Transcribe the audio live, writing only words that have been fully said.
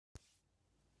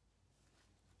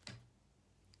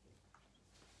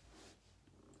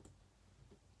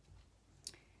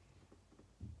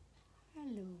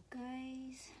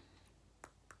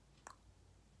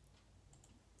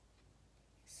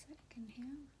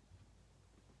here.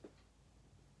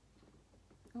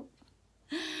 Oh,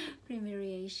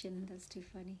 premieration, that's too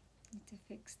funny. Need to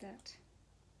fix that.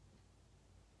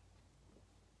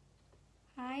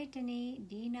 Hi,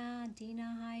 Dina,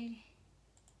 hi.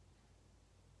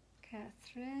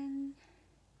 Catherine.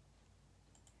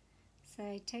 So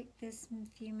I take this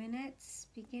few minutes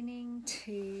beginning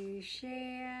to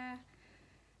share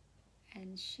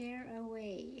and share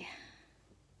away.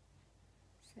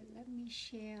 So let me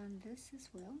share on this as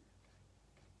well.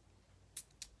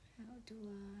 How do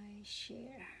I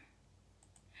share?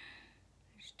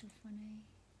 It's too funny.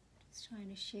 Just trying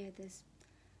to share this.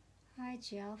 Hi,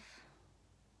 Jeff.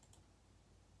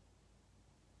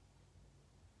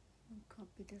 I'll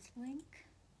copy this link.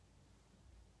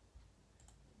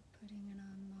 Putting it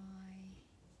on my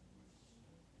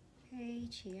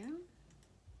page here.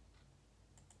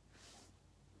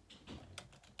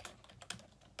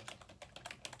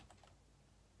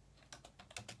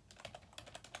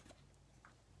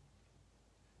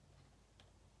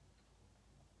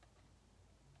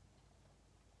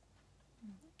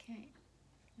 Okay,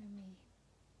 let me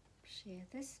share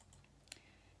this.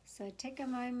 So take a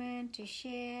moment to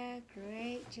share.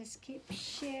 Great, just keep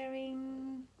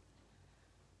sharing.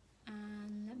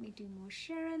 And let me do more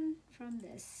sharing from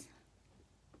this.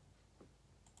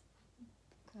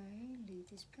 Okay, leave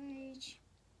this page.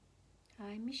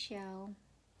 Hi, Michelle.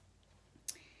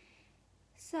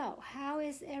 So, how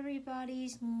is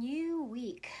everybody's new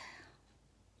week?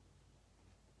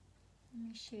 Let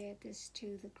me share this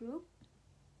to the group.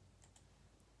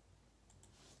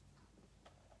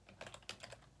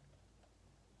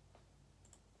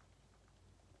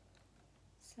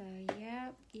 So yeah,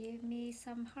 give me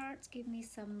some hearts, give me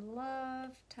some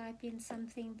love, type in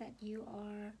something that you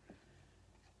are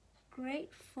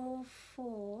grateful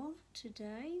for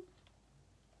today.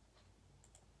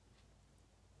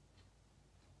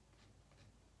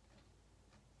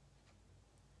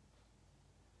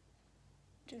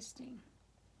 Interesting.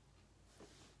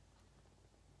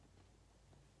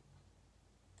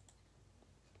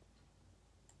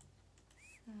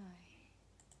 So,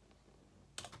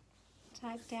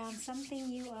 type down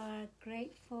something you are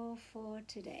grateful for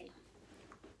today,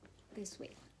 this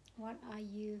week. What are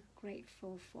you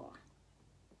grateful for?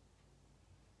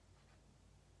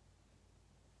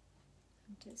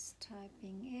 I'm just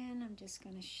typing in. I'm just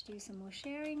going to do some more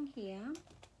sharing here.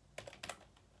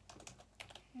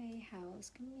 Hey,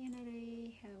 how's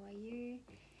community? How are you?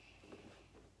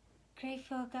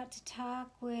 Grateful got to talk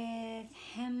with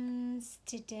hermits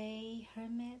today.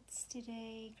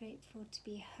 Grateful to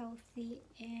be healthy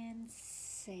and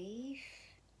safe.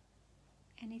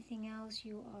 Anything else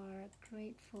you are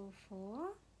grateful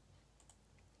for?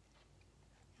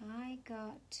 I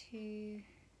got to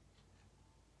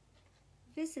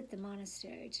visit the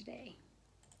monastery today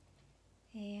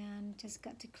and just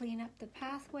got to clean up the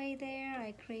pathway there.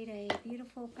 I create a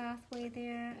beautiful pathway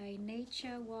there, a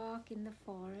nature walk in the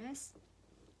forest.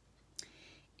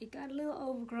 It got a little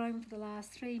overgrown for the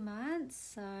last 3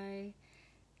 months, so I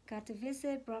got to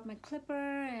visit, brought my clipper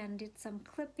and did some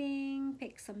clipping,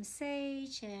 picked some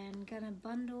sage, and gonna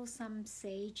bundle some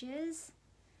sages.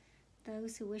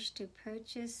 Those who wish to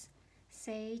purchase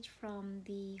sage from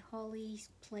the holy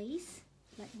place,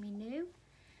 let me know.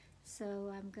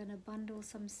 So I'm gonna bundle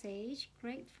some sage.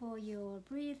 Great for your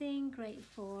breathing, great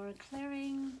for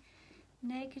clearing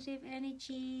negative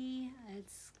energy.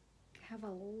 It's have a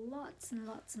lots and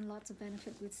lots of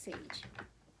benefit with sage.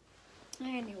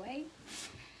 Anyway,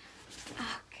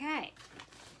 okay,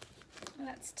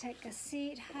 let's take a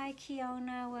seat. Hi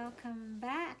Kiona, welcome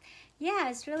back. Yeah,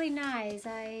 it's really nice.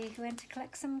 I went to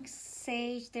collect some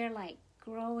sage. They're like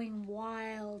growing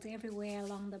wild everywhere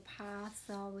along the path,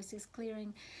 so I was just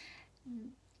clearing,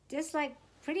 just like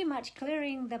pretty much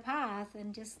clearing the path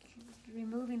and just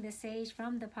removing the sage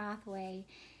from the pathway.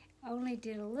 Only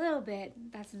did a little bit,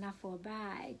 that's enough for a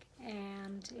bag.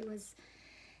 And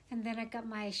then I got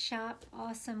my sharp,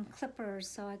 awesome clippers,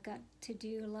 so I got to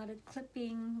do a lot of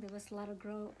clipping. There was a lot of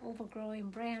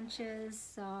overgrowing branches,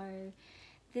 so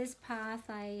this path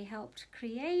I helped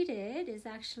create it is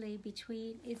actually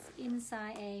it's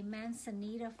inside a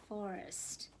manzanita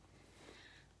forest,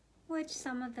 which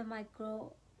some of them might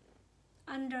grow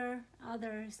under,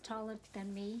 others taller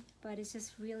than me, but it's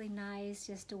just really nice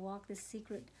just to walk this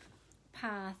secret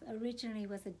path. Originally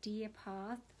was a deer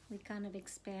path. We kind of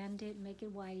expand it, make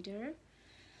it wider.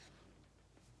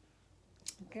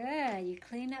 Good, you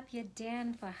clean up your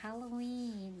den for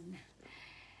Halloween.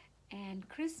 And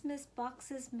Christmas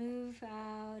boxes move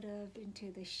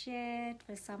into the shed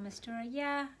for summer store.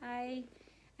 Yeah, I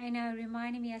know,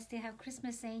 reminding me I still have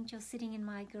Christmas angels sitting in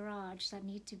my garage that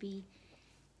need to be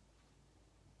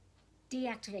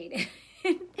deactivate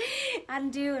it,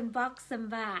 undo and box them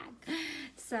back.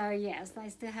 So yes, I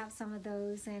still have some of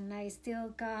those, and I still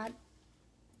got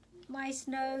my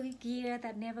snow gear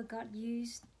that never got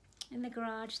used in the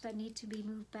garage that need to be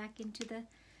moved back into the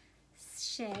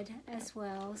shed as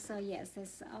well. So yes,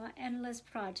 there's endless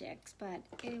projects, but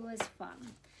it was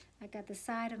fun. I got the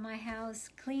side of my house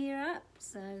clear up,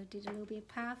 so did a little bit of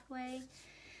pathway.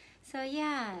 So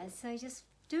yeah, so just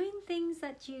doing things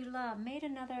that you love. Made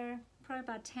another probably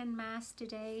about 10 masks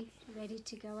today, ready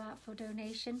to go out for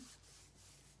donation.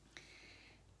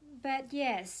 But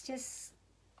yes, just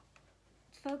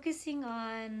focusing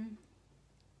on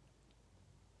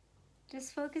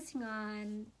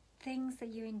things that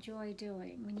you enjoy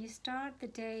doing. When you start the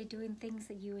day doing things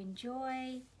that you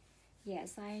enjoy,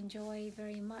 yes, I enjoy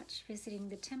very much visiting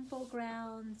the temple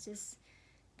grounds, just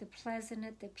the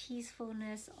pleasantness, the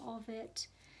peacefulness of it.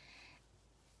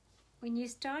 When you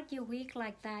start your week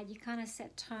like that, you kind of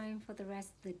set tone for the rest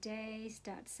of the day,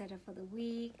 start set up for the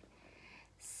week.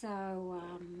 So,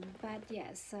 but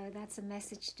yes, so that's a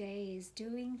message today, is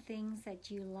doing things that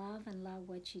you love and love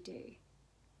what you do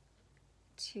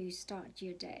to start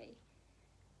your day.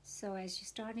 So as you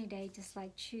start your day, just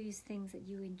like choose things that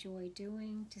you enjoy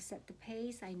doing to set the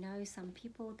pace. I know some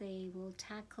people, they will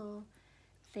tackle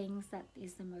things that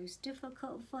is the most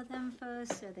difficult for them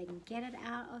first so they can get it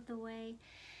out of the way.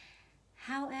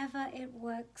 However it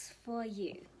works for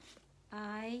you.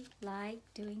 I like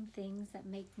doing things that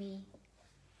make me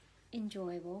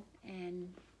enjoyable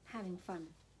and having fun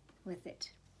with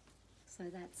it. So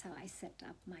that's how I set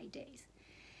up my days.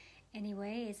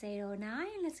 Anyway, it's 8:09.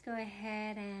 Let's go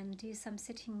ahead and do some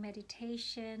sitting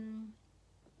meditation.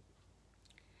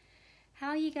 How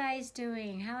are you guys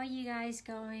doing? How are you guys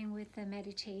going with the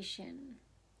meditation?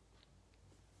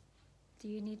 Do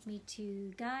you need me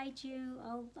to guide you?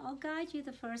 I'll guide you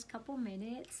the first couple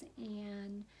minutes.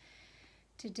 And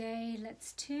today,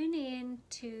 let's tune in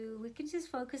to, we can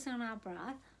just focus on our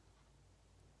breath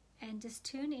and just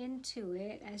tune into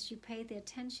it as you pay the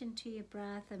attention to your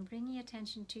breath and bring your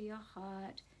attention to your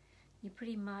heart. You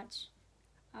pretty much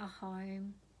are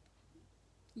home.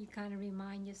 You kind of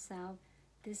remind yourself,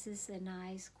 this is a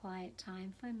nice quiet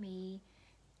time for me.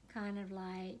 Kind of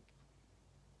like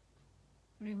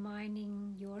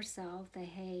reminding yourself that,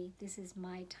 hey, this is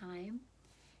my time.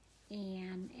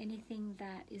 And anything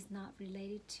that is not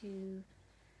related to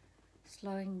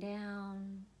slowing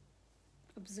down,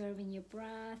 observing your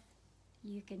breath,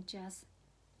 you can just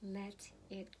let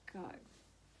it go.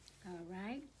 All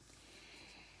right?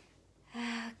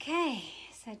 Okay,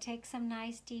 so take some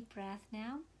nice deep breath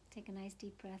now. Take a nice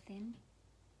deep breath in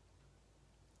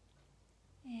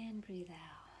and breathe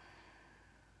out.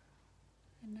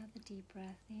 Another deep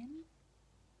breath in,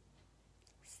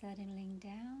 settling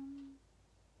down,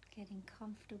 getting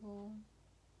comfortable,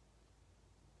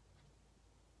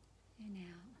 and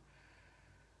out.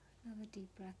 Another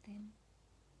deep breath in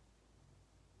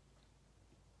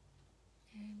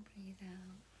and breathe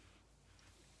out.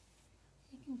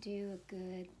 You can do a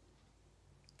good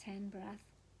 10 breaths.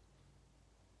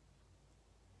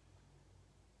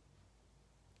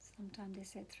 Sometimes they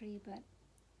say 3, but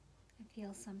I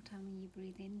feel sometimes when you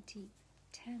breathe in deep,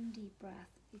 10 deep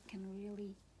breaths, it can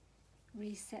really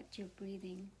reset your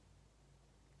breathing.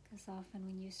 Because often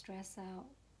when you stress out,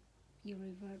 you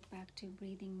revert back to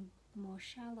breathing more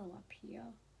shallow up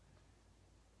here.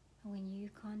 And when you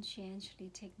conscientiously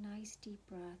take nice deep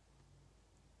breath,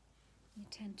 you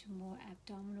tend to more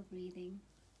abdominal breathing,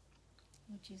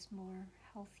 which is more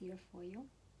healthier for you.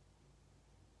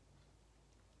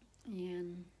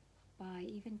 And by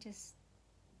even just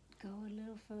go a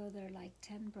little further, like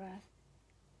 10 breaths,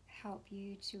 help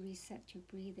you to reset your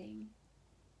breathing.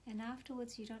 And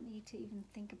afterwards, you don't need to even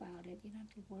think about it. You don't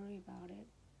have to worry about it.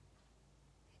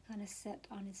 It kind of set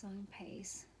on its own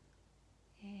pace.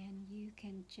 And you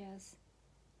can just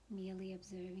merely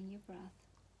observing your breath,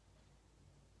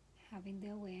 having the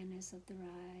awareness of the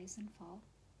rise and fall,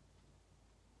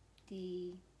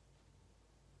 the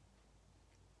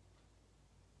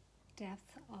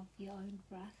depth of your own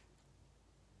breath,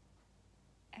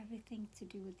 everything to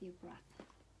do with your breath.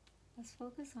 Let's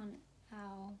focus on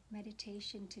our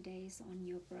meditation today is on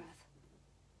your breath.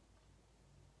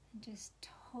 And just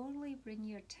totally bring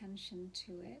your attention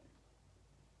to it.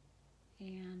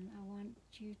 And I want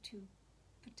you to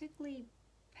particularly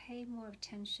pay more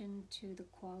attention to the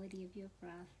quality of your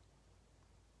breath,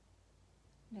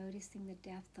 noticing the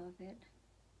depth of it,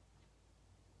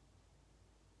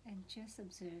 and just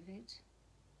observe it.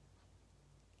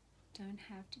 Don't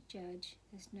have to judge.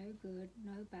 There's no good,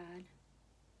 no bad.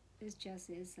 It just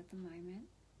is at the moment.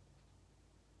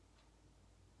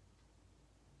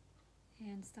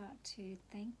 and start to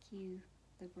thank you,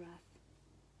 the breath.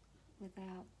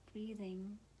 Without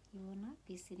breathing, you will not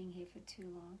be sitting here for too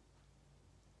long.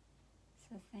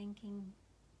 So thanking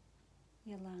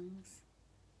your lungs,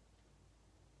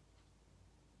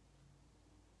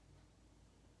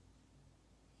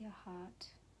 your heart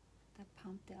that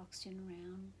pump the oxygen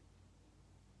around,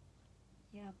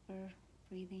 your upper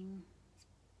breathing,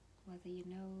 whether your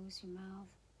nose, your mouth.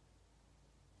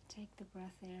 Take the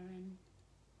breath there in,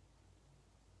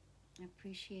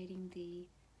 appreciating the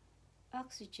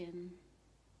oxygen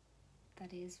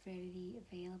that is readily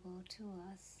available to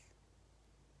us,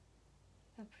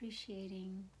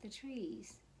 appreciating the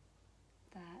trees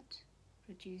that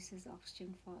produces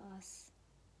oxygen for us,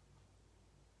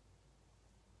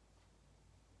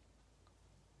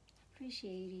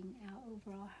 appreciating our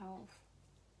overall health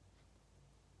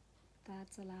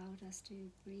that's allowed us to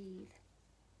breathe.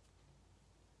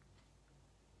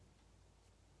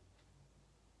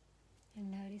 And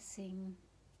noticing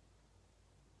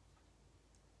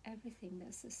everything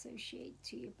that's associated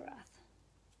to your breath.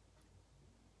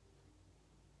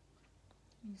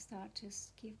 You start to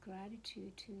give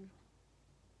gratitude to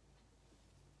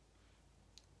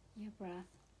your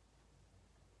breath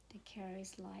that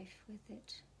carries life with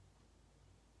it.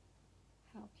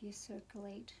 Help you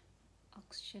circulate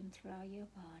oxygen throughout your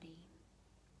body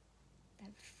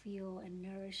that fuel and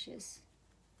nourishes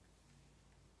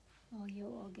all your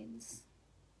organs,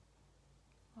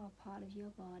 all part of your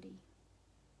body.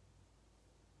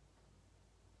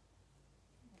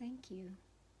 Thank you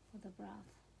for the breath.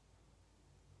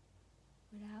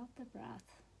 Without the breath,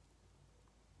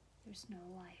 there's no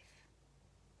life.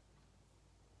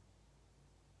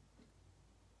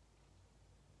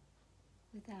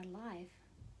 Without life,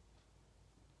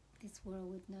 this world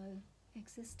would no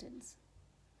existence.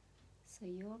 So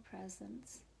your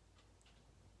presence,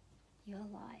 your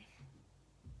life,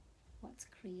 what's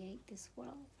create this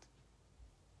world.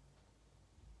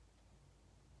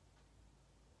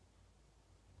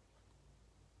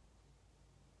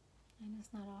 And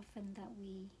it's not often that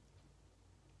we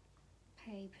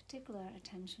pay particular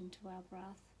attention to our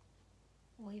breath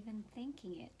or even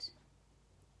thinking it.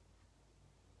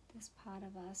 This part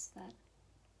of us that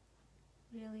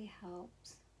really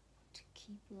helps to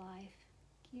keep life,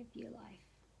 give you life.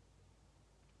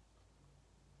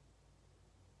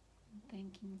 And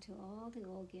thanking to all the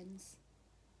organs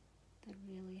that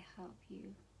really help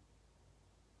you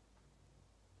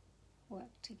work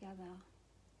together,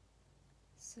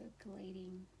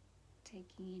 circulating,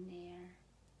 taking in air,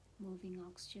 moving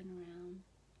oxygen around,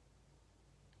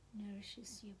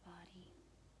 nourishes your body.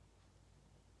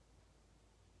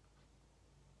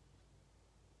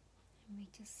 And we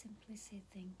just simply say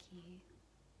thank you.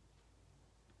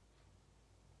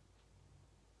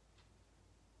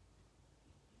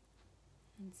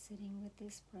 And sitting with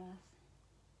this breath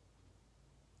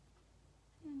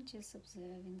and just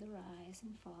observing the rise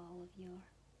and fall of your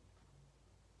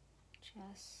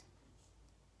chest,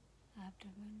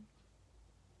 abdomen,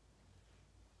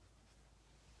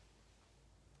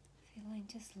 feeling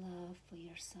just love for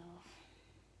yourself,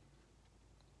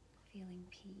 feeling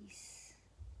peace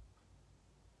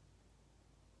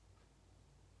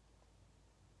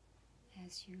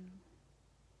as you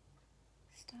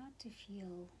start to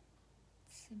feel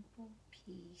simple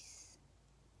peace.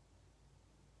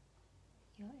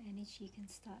 Your energy can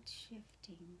start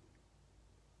shifting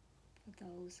for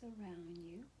those around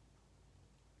you,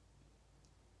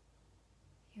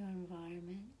 your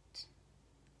environment,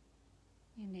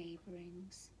 your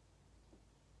neighborings,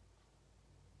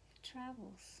 your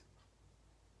travels.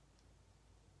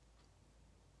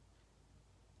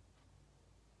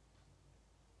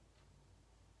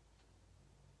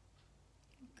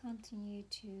 Continue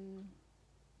to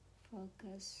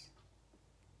focus,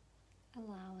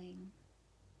 allowing,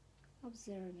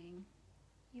 observing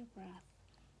your breath.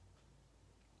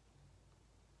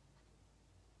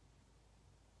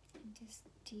 And just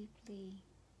deeply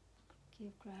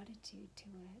give gratitude to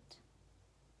it.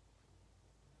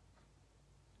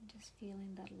 And just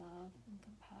feeling that love and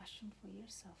compassion for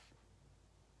yourself.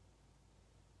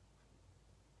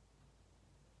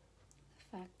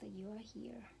 The fact that you are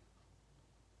here.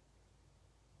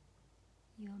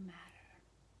 You matter,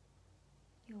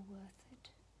 you're worth it,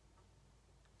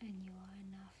 and you are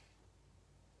enough.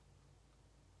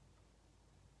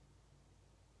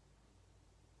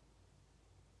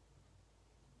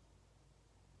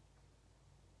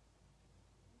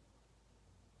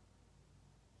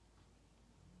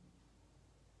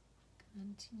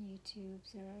 Continue to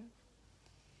observe,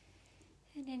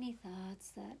 and any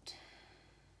thoughts that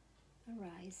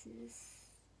arises,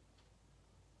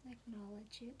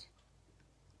 acknowledge it.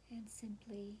 and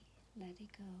simply let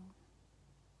it go.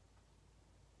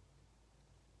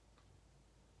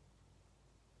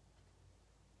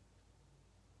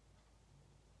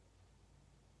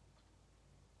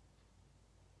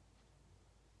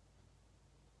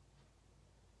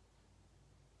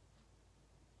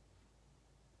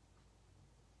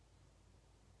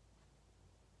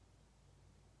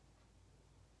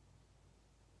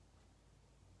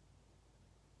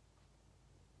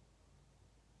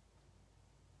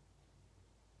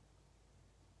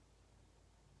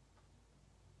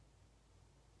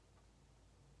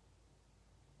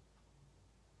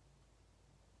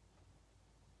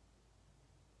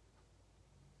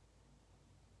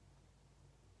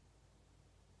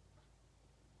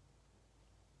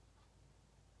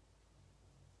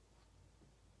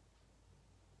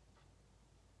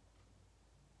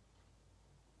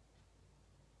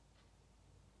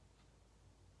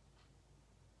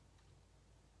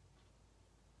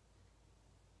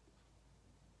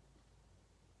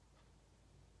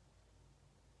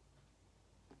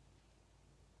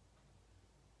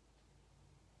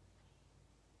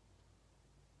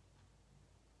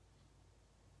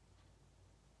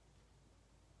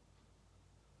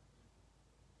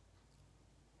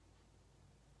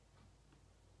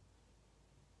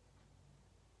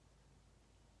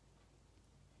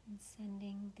 And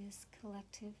sending this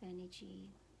collective energy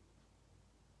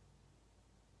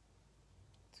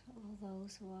to all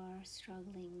those who are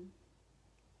struggling,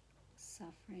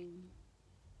 suffering,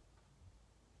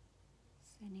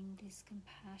 sending this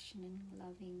compassion and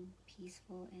loving,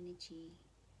 peaceful energy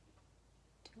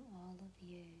to all of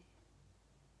you.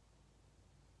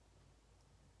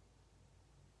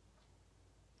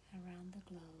 Around the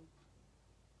globe,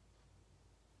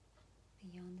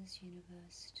 beyond this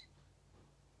universe,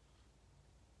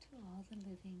 to all the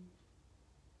living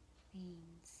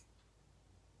beings.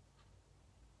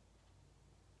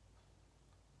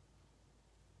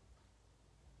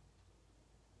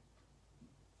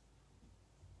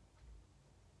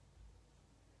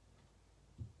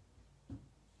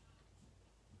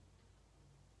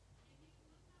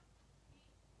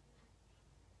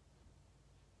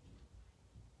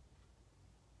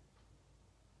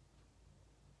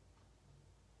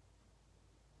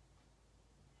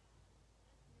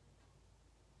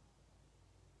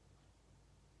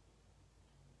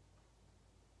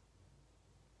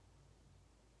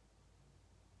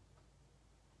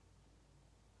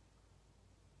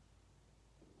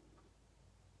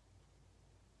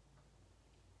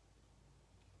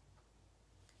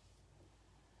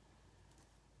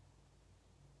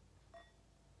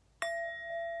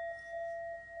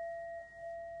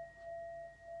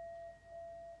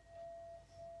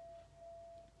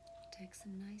 Take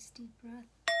some nice deep breath.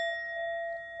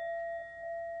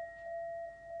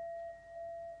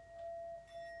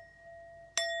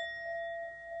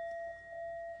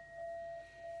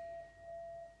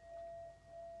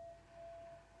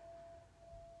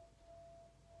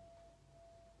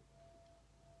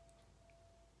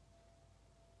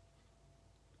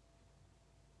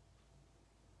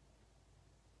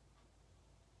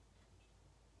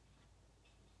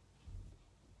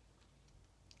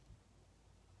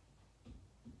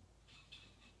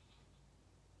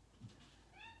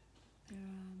 There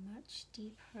are much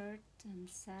deep hurt and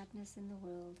sadness in the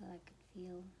world that I could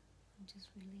feel. I'm just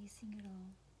releasing it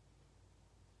all.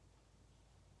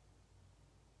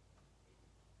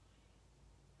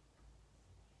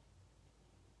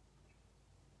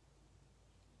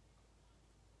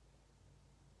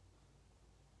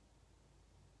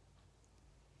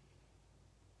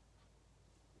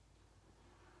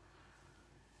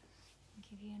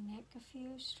 Give your neck a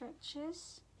few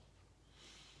stretches.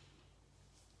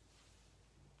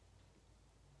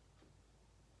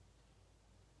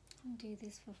 And do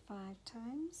this for 5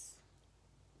 times.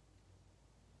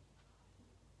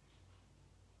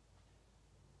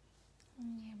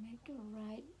 And you make a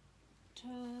right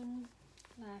turn,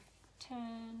 left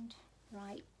turn,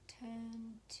 right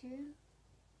turn 2,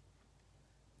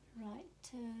 right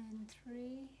turn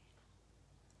 3,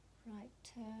 right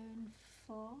turn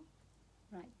 4,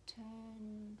 right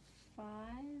turn 5,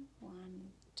 1,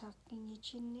 tucking your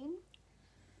chin in,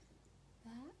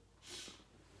 that.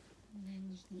 And then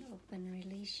you can open and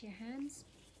release your hands.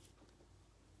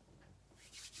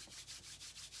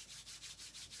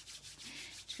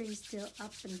 Tree still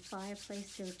up and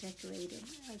fireplace still decorated.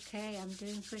 Okay, I'm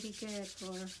doing pretty good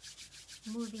for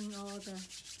moving all the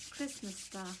Christmas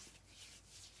stuff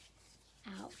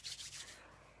out.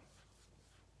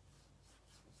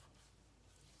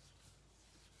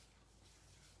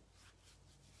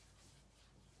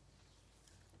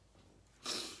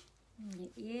 And your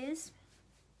ears.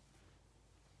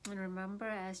 And remember,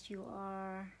 as you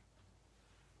are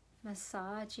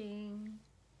massaging,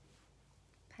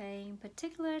 paying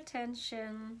particular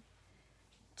attention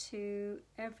to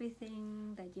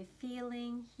everything that you're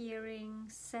feeling, hearing,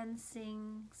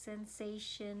 sensing,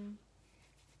 sensation.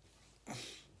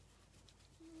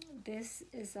 This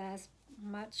is as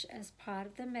much as part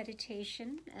of the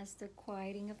meditation as the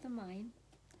quieting of the mind,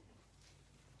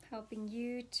 helping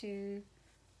you to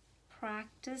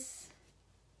practice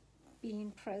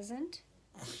being present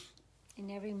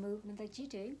in every movement that you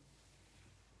do.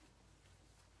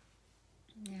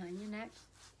 Now on your neck.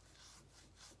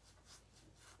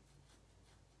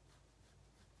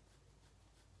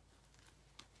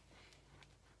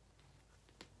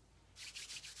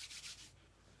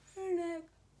 Your neck.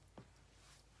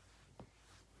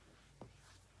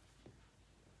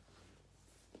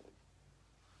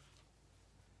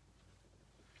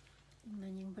 And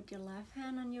then you can put your left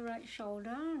hand on your right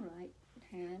shoulder, right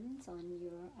hands on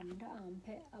your under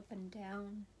armpit, up and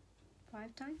down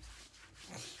 5 times.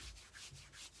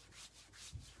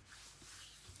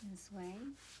 This way.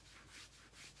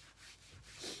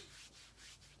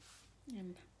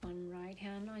 And one right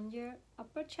hand on your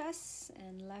upper chest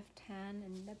and left hand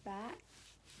in the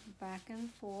back and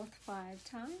forth 5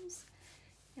 times.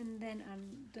 And then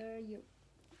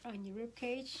on your rib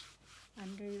cage,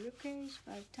 under your rib cage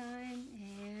 5 times,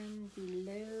 and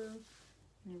below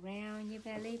and around your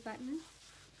belly button,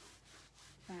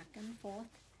 back and forth.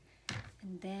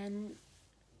 And then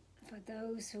for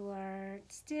those who are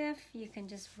stiff, you can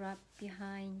just rub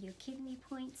behind your kidney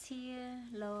points here,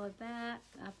 lower back,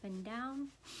 up and down.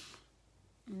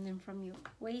 And then from your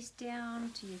waist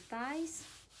down to your thighs.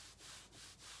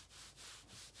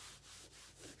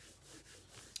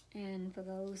 And for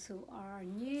those who are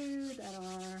new, that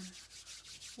are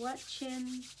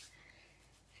watching,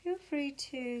 feel free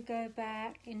to go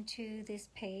back into this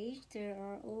page. There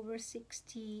are over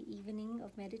 60 evenings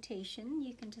of meditation.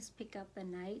 You can just pick up a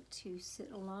night to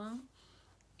sit along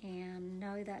and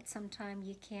know that sometimes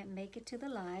you can't make it to the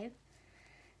live.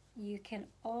 You can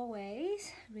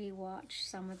always rewatch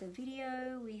some of the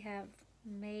video. We have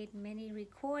made many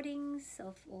recordings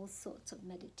of all sorts of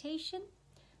meditation.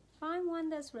 Find one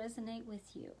that's resonate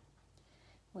with you,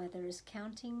 whether it's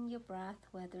counting your breath,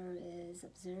 whether it's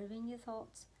observing your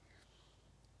thoughts,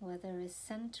 whether it's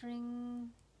centering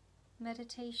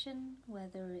meditation,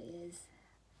 whether it is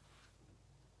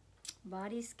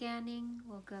body scanning.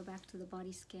 We'll go back to the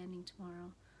body scanning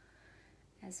tomorrow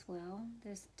as well.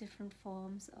 There's different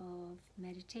forms of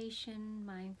meditation,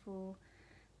 mindful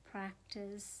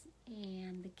practice,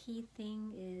 and the key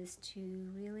thing is to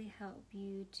really help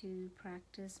you to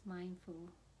practice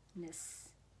mindfulness.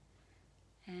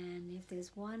 And if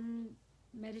there's one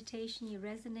meditation you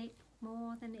resonate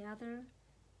more than the other,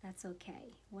 that's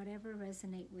okay. Whatever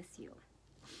resonate with you.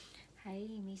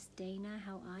 Hey, Miss Dana,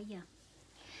 how are ya?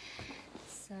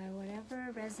 So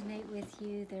whatever resonate with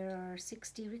you, there are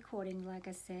 60 recordings, like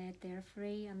I said. They're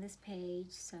free on this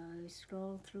page, so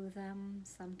scroll through them.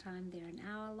 Sometimes they're an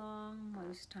hour long,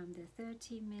 most time they're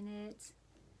 30 minutes.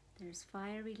 There's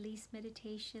fire release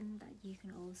meditation that you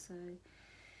can also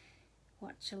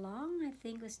watch along. I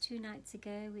think it was 2 nights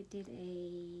ago we did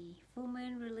a full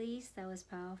moon release that was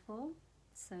powerful,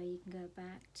 so you can go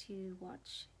back to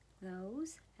watch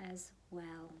those as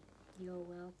well. You're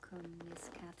welcome, Miss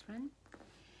Catherine.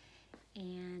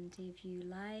 And if you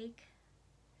like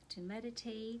to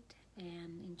meditate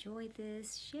and enjoy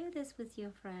this, share this with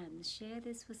your friends. Share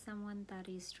this with someone that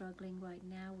is struggling right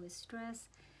now with stress,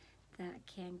 that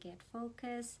can't get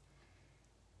focus.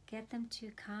 Get them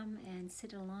to come and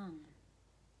sit along.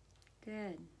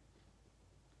 Good.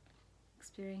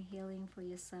 Experience healing for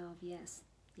yourself. Yes,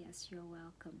 you're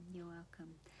welcome. You're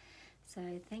welcome.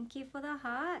 So thank you for the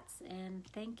hearts, and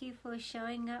thank you for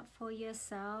showing up for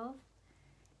yourself.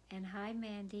 And hi,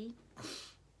 Mandy.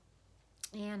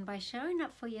 And by showing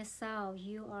up for yourself,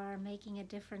 you are making a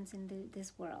difference in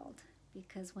this world.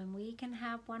 Because when we can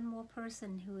have one more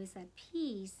person who is at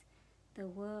peace, the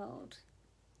world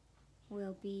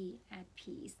will be at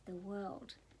peace. The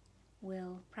world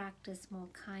will practice more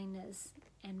kindness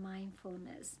and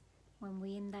mindfulness. When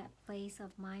we're in that place of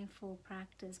mindful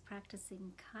practice,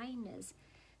 practicing kindness,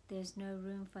 there's no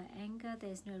room for anger,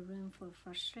 there's no room for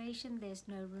frustration, there's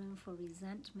no room for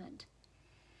resentment.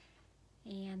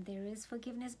 And there is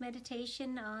forgiveness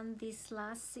meditation on these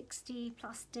last 60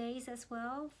 plus days as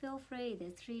well. Feel free,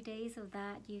 there's 3 days of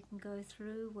that you can go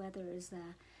through, whether it's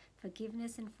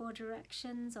forgiveness in 4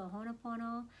 directions or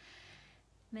Ho'oponopono.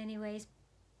 Many ways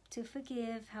to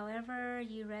forgive, however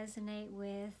you resonate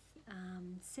with,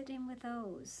 sitting with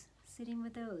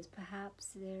those. Perhaps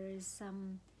there is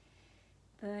some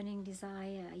burning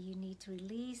desire you need to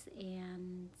release,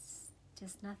 and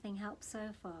just nothing helps so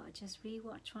far. Just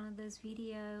rewatch one of those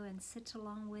videos and sit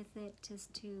along with it,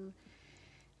 just to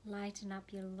lighten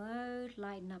up your load,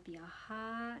 lighten up your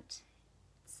heart,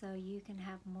 so you can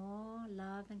have more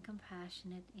love and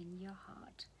compassionate in your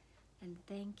heart. And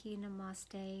thank you,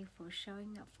 Namaste, for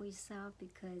showing up for yourself,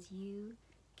 because you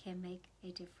can make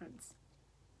a difference.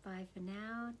 Bye for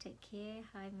now. Take care.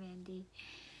 Hi, Mandy.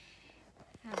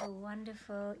 Have a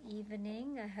wonderful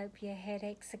evening. I hope your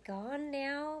headaches are gone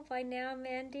by now,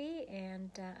 Mandy.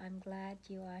 And I'm glad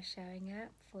you are showing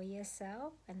up for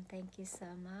yourself. And thank you so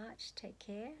much. Take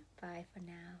care. Bye for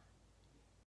now.